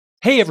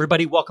Hey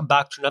everybody, welcome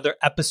back to another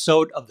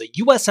episode of the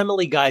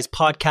USMLE Guys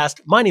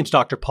podcast. My name's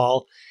Dr.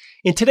 Paul.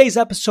 In today's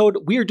episode,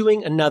 we are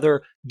doing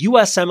another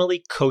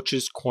USMLE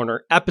Coaches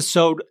Corner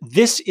episode.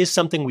 This is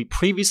something we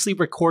previously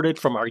recorded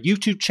from our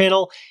YouTube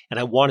channel, and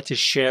I wanted to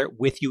share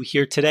with you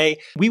here today.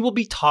 We will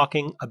be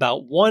talking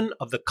about one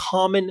of the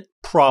common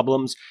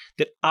problems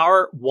that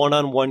our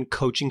one-on-one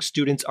coaching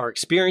students are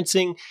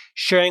experiencing,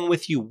 sharing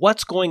with you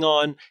what's going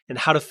on and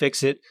how to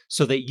fix it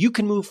so that you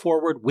can move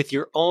forward with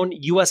your own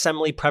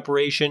USMLE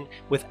preparation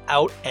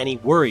without any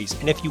worries.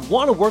 And if you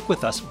want to work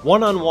with us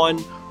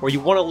one-on-one, or you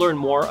want to learn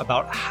more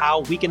about how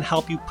we can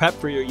help you prep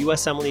for your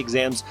USMLE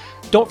exams,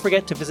 don't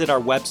forget to visit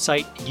our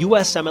website,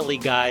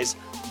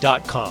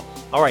 usmleguys.com.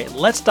 All right,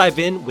 let's dive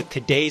in with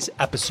today's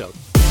episode.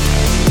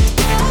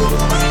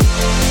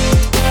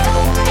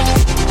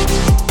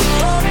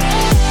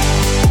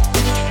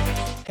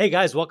 Hey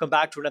guys, welcome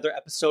back to another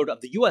episode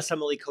of the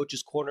USMLE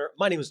Coaches Corner.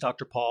 My name is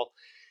Dr. Paul.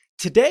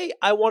 Today,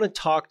 I want to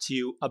talk to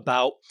you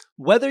about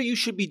whether you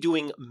should be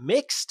doing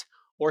mixed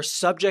or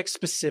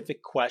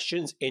subject-specific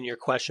questions in your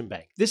question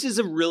bank. This is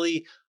a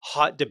really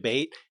hot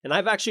debate, and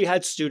I've actually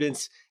had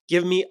students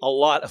give me a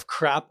lot of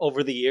crap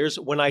over the years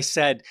when I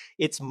said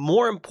it's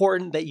more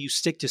important that you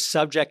stick to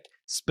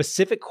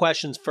subject-specific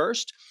questions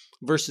first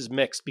versus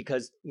mixed,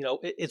 because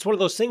it's one of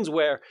those things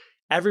where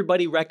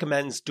everybody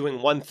recommends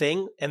doing one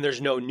thing and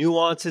there's no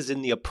nuances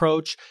in the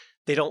approach.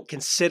 They don't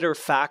consider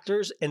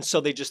factors, and so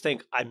they just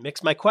think, I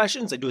mix my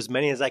questions, I do as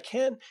many as I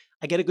can,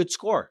 I get a good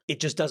score. It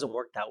just doesn't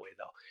work that way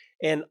though.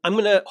 And I'm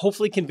going to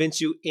hopefully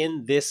convince you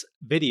in this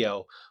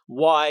video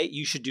why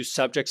you should do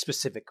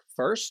subject-specific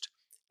first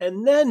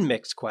and then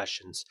mixed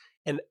questions.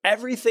 And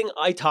everything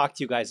I talk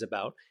to you guys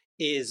about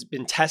is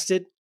been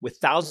tested with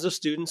thousands of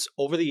students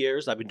over the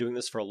years. I've been doing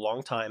this for a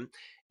long time.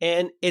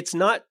 And it's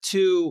not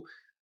to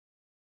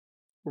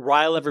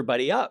rile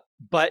everybody up,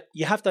 but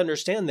you have to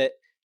understand that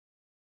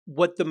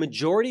what the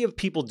majority of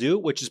people do,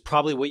 which is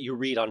probably what you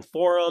read on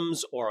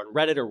forums or on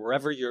Reddit or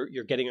wherever you're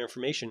getting your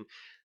information,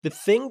 the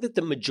thing that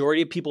the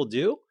majority of people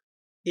do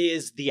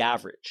is the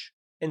average.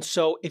 And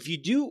so if you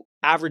do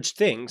average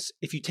things,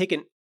 if you take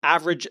an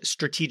average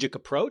strategic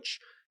approach,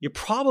 you're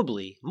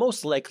probably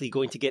most likely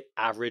going to get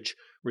average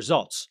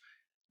results.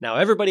 Now,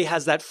 everybody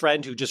has that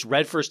friend who just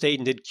read first aid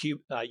and did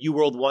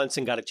UWorld once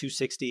and got a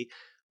 260,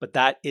 but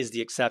that is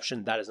the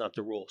exception. That is not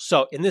the rule.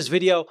 So in this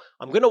video,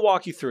 I'm going to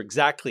walk you through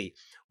exactly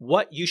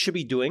what you should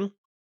be doing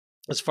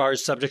as far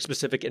as subject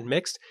specific and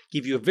mixed,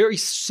 give you a very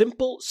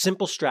simple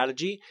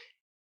strategy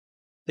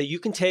that you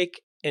can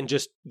take and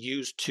just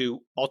use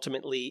to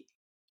ultimately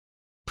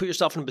put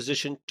yourself in a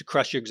position to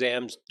crush your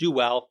exams, do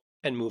well,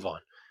 and move on.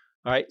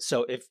 All right,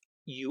 so if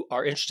you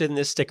are interested in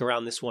this, stick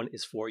around. This one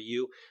is for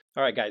you.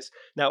 All right, guys.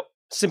 Now,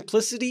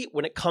 simplicity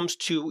when it comes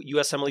to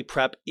USMLE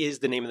prep is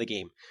the name of the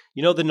game.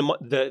 You know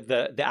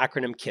the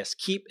acronym KISS.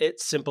 Keep it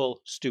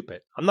simple,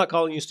 stupid. I'm not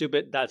calling you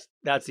stupid. That's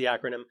the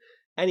acronym.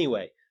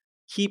 Anyway,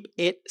 keep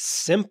it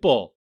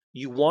simple.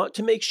 You want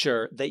to make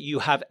sure that you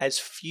have as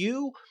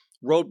few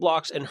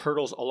roadblocks and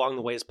hurdles along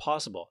the way as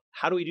possible.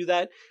 How do we do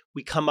that?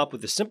 We come up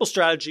with a simple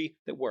strategy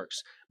that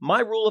works. My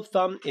rule of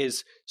thumb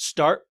is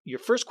start your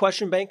first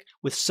question bank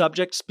with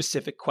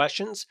subject-specific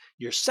questions.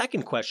 Your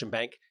second question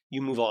bank,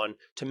 you move on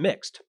to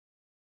mixed.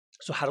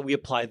 So how do we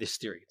apply this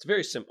theory? It's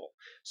very simple.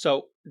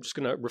 So I'm just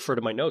going to refer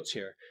to my notes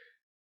here.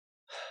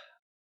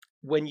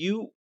 When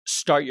you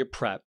start your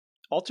prep,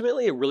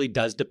 ultimately it really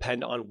does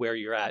depend on where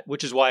you're at,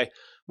 which is why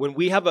when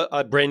we have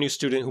a brand new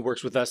student who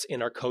works with us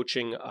in our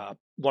coaching,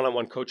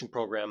 one-on-one coaching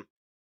program,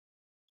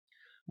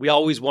 we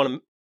always want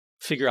to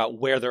figure out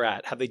where they're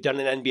at. Have they done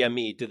an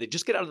NBME? Did they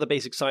just get out of the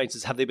basic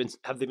sciences? Have they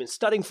been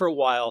studying for a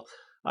while?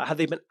 Have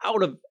they been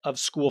out of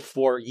school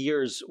for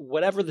years?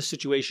 Whatever the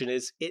situation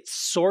is, it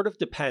sort of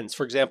depends.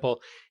 For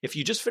example, if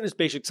you just finished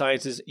basic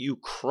sciences, you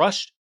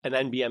crushed an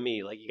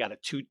NBME, like you got a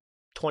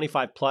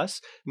 225 plus,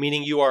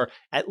 meaning you are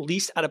at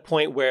least at a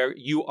point where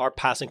you are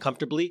passing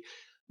comfortably,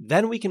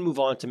 then we can move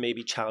on to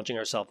maybe challenging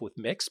ourselves with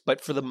mixed.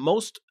 But for the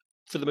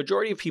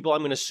majority of people, I'm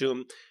going to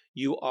assume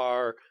you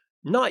are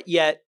not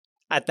yet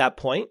at that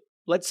point.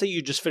 Let's say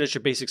you just finished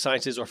your basic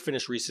sciences or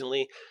finished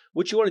recently.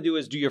 What you want to do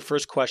is do your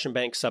first question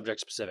bank subject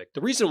specific.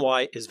 The reason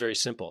why is very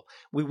simple.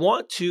 We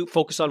want to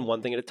focus on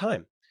one thing at a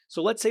time.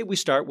 So let's say we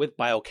start with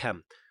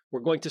biochem.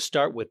 We're going to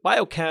start with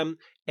biochem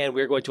and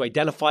we're going to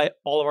identify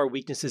all of our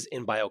weaknesses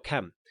in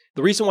biochem.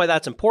 The reason why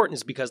that's important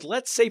is because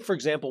let's say, for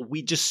example,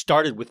 we just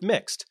started with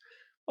mixed.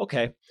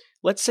 Okay,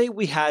 let's say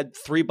we had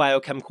 3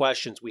 biochem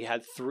questions, we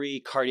had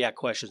 3 cardiac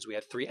questions, we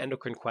had 3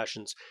 endocrine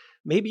questions.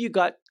 Maybe you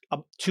got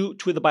two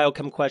of the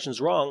biochem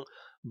questions wrong,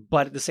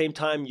 but at the same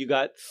time, you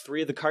got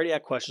 3 of the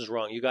cardiac questions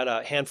wrong. You got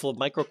a handful of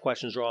micro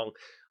questions wrong.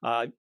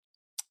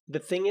 The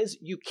thing is,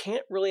 you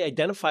can't really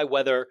identify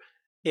whether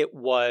it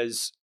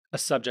was a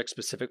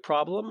subject-specific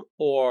problem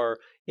or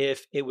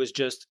if it was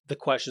just the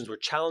questions were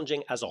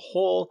challenging as a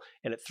whole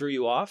and it threw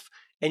you off.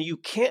 And you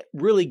can't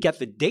really get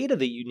the data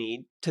that you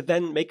need to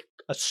then make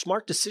a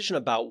smart decision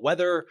about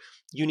whether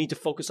you need to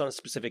focus on a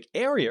specific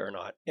area or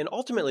not. And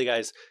ultimately,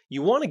 guys,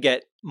 you want to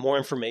get more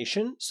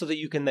information so that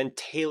you can then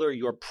tailor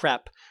your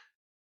prep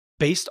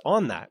based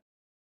on that.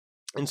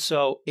 And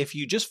so if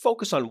you just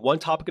focus on one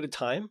topic at a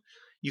time,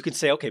 you can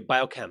say, okay,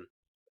 biochem,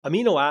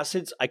 amino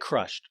acids, I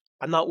crushed.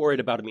 I'm not worried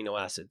about amino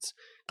acids.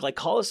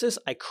 Glycolysis,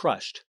 I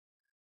crushed.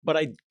 But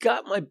I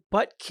got my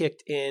butt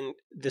kicked in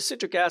the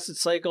citric acid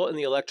cycle and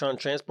the electron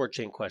transport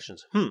chain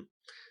questions.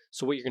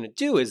 So what you're going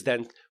to do is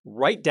then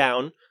write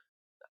down,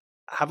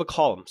 have a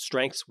column,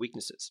 strengths,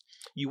 weaknesses.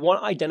 You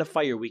want to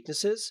identify your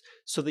weaknesses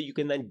so that you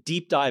can then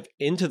deep dive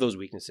into those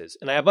weaknesses.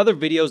 And I have other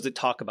videos that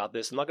talk about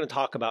this. I'm not going to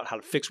talk about how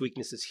to fix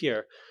weaknesses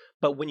here.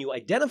 But when you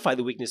identify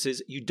the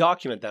weaknesses, you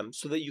document them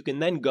so that you can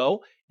then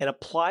go and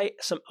apply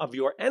some of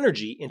your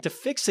energy into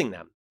fixing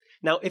them.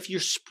 Now, if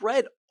you're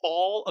spread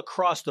all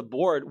across the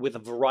board with a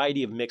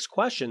variety of mixed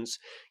questions,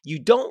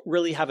 you don't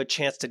really have a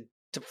chance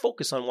to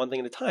focus on one thing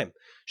at a time.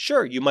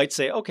 Sure, you might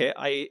say, okay,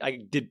 I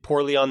did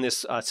poorly on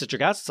this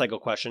citric acid cycle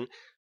question,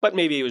 but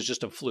maybe it was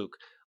just a fluke.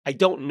 I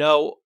don't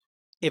know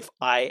if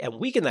I am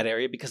weak in that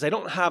area because I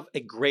don't have a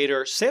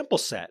greater sample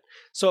set.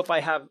 So if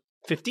I have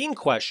 15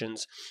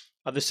 questions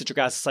of the citric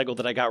acid cycle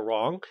that I got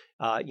wrong,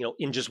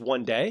 in just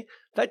one day,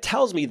 that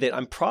tells me that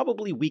I'm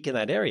probably weak in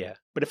that area.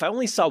 But if I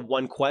only saw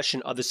one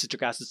question of the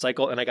citric acid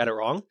cycle and I got it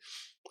wrong,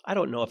 I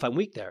don't know if I'm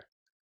weak there.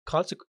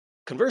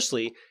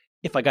 Conversely,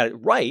 if I got it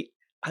right,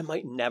 I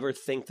might never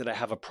think that I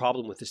have a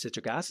problem with the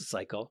citric acid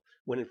cycle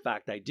when in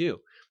fact I do.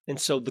 And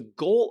so the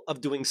goal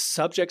of doing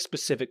subject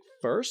specific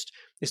first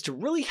is to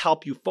really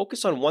help you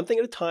focus on one thing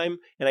at a time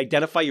and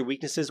identify your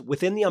weaknesses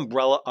within the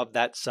umbrella of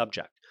that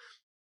subject.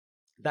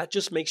 That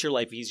just makes your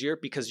life easier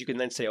because you can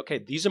then say, okay,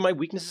 these are my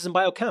weaknesses in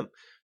biochem.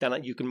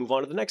 Then you can move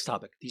on to the next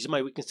topic. These are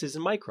my weaknesses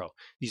in micro.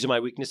 These are my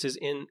weaknesses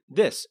in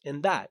this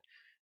and that.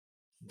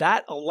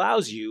 That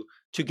allows you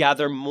to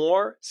gather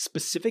more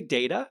specific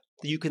data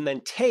that you can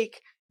then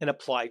take and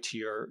apply to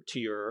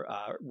your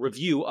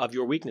review of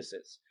your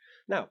weaknesses.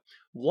 Now,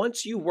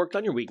 once you've worked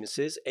on your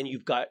weaknesses and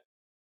you've got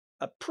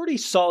a pretty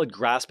solid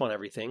grasp on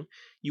everything,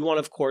 you want to,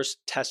 of course,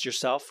 test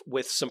yourself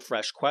with some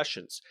fresh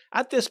questions.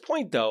 At this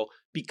point, though,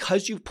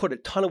 because you've put a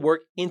ton of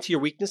work into your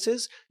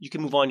weaknesses, you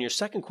can move on to your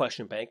second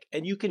question bank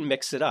and you can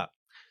mix it up.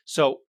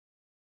 So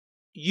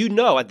you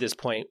know at this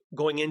point,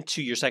 going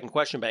into your second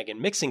question bank and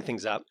mixing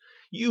things up,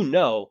 you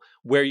know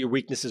where your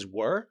weaknesses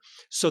were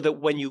so that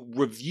when you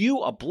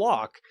review a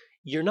block,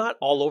 you're not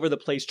all over the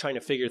place trying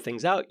to figure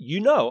things out. You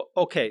know,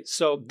 okay,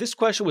 so this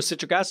question was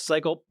citric acid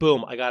cycle,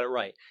 boom, I got it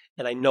right.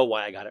 And I know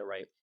why I got it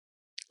right.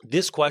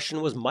 This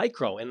question was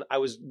micro, and I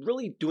was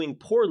really doing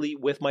poorly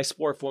with my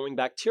spore-forming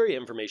bacteria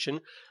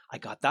information. I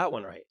got that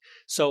one right.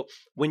 So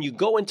when you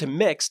go into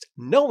mixed,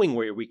 knowing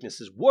where your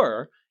weaknesses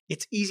were,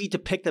 it's easy to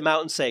pick them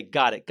out and say,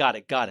 got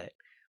it.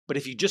 But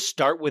if you just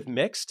start with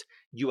mixed,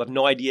 you have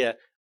no idea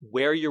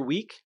where you're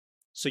weak,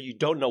 so you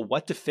don't know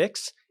what to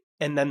fix.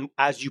 And then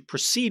as you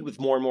proceed with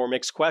more and more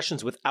mixed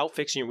questions without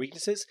fixing your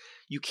weaknesses,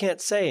 you can't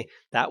say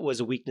that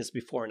was a weakness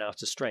before, now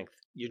it's a strength.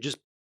 You're just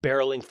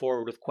barreling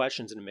forward with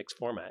questions in a mixed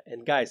format.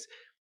 And guys,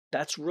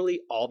 that's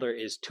really all there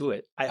is to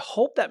it. I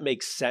hope that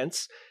makes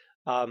sense.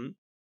 At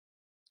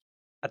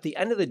the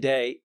end of the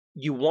day,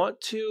 you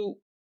want to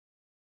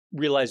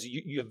realize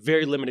you have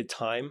very limited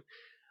time,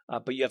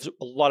 but you have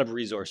a lot of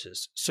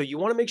resources. So you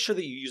want to make sure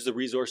that you use the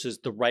resources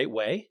the right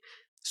way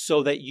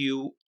so that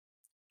you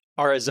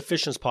are as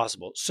efficient as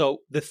possible. So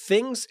the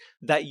things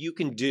that you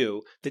can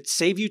do that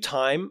save you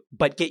time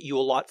but get you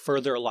a lot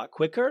further, a lot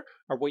quicker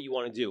are what you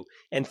want to do.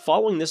 And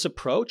following this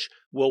approach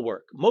will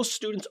work. Most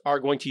students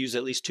are going to use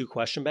at least 2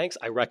 question banks.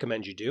 I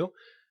recommend you do.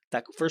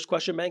 That first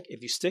question bank,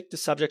 if you stick to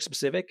subject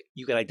specific,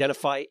 you can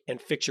identify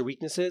and fix your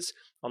weaknesses.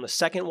 On the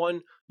second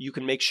one, you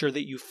can make sure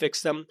that you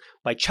fix them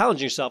by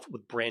challenging yourself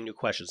with brand new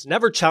questions.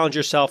 Never challenge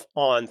yourself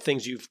on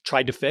things you've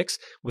tried to fix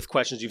with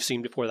questions you've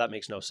seen before. That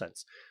makes no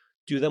sense.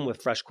 Do them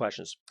with fresh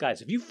questions.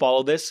 Guys, if you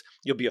follow this,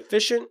 you'll be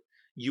efficient,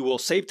 you will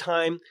save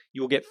time,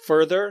 you will get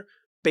further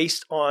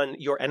based on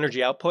your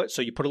energy output.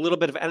 So you put a little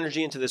bit of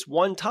energy into this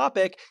one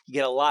topic, you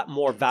get a lot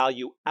more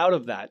value out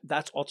of that.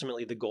 That's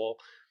ultimately the goal.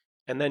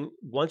 And then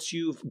once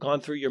you've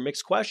gone through your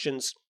mixed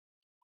questions,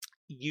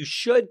 you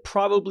should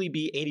probably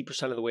be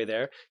 80% of the way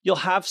there. You'll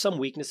have some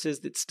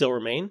weaknesses that still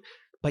remain,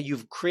 but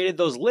you've created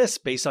those lists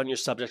based on your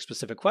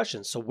subject-specific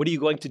questions. So what are you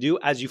going to do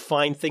as you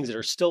find things that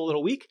are still a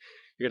little weak?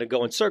 You're going to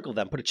go and circle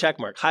them, put a check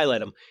mark,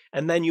 highlight them.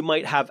 And then you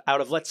might have out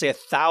of, let's say,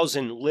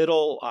 1,000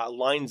 little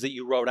lines that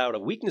you wrote out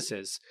of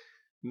weaknesses,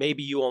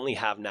 maybe you only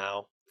have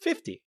now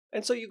 50.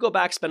 And so you go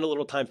back, spend a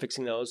little time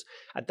fixing those.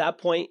 At that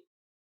point,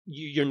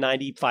 you're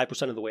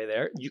 95% of the way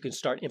there. You can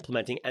start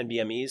implementing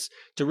NBMEs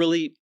to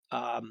really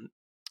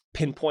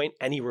pinpoint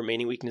any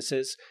remaining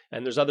weaknesses.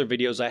 And there's other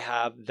videos I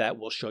have that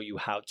will show you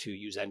how to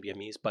use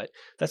NBMEs, but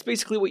that's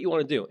basically what you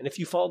want to do. And if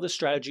you follow this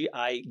strategy,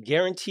 I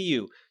guarantee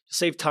you'll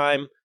save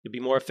time, you'll be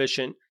more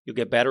efficient, you'll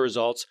get better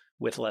results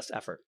with less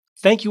effort.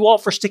 Thank you all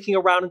for sticking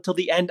around until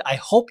the end. I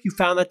hope you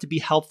found that to be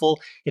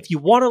helpful. If you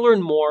want to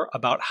learn more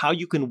about how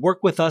you can work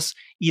with us,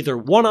 either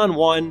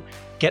one-on-one,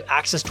 get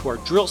access to our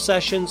drill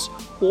sessions,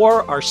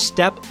 or our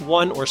Step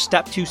 1 or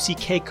Step 2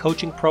 CK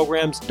coaching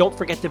programs, don't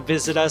forget to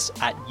visit us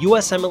at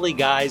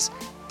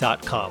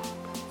usmleguys.com.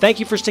 Thank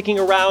you for sticking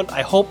around.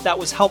 I hope that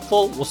was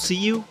helpful. We'll see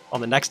you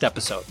on the next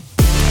episode.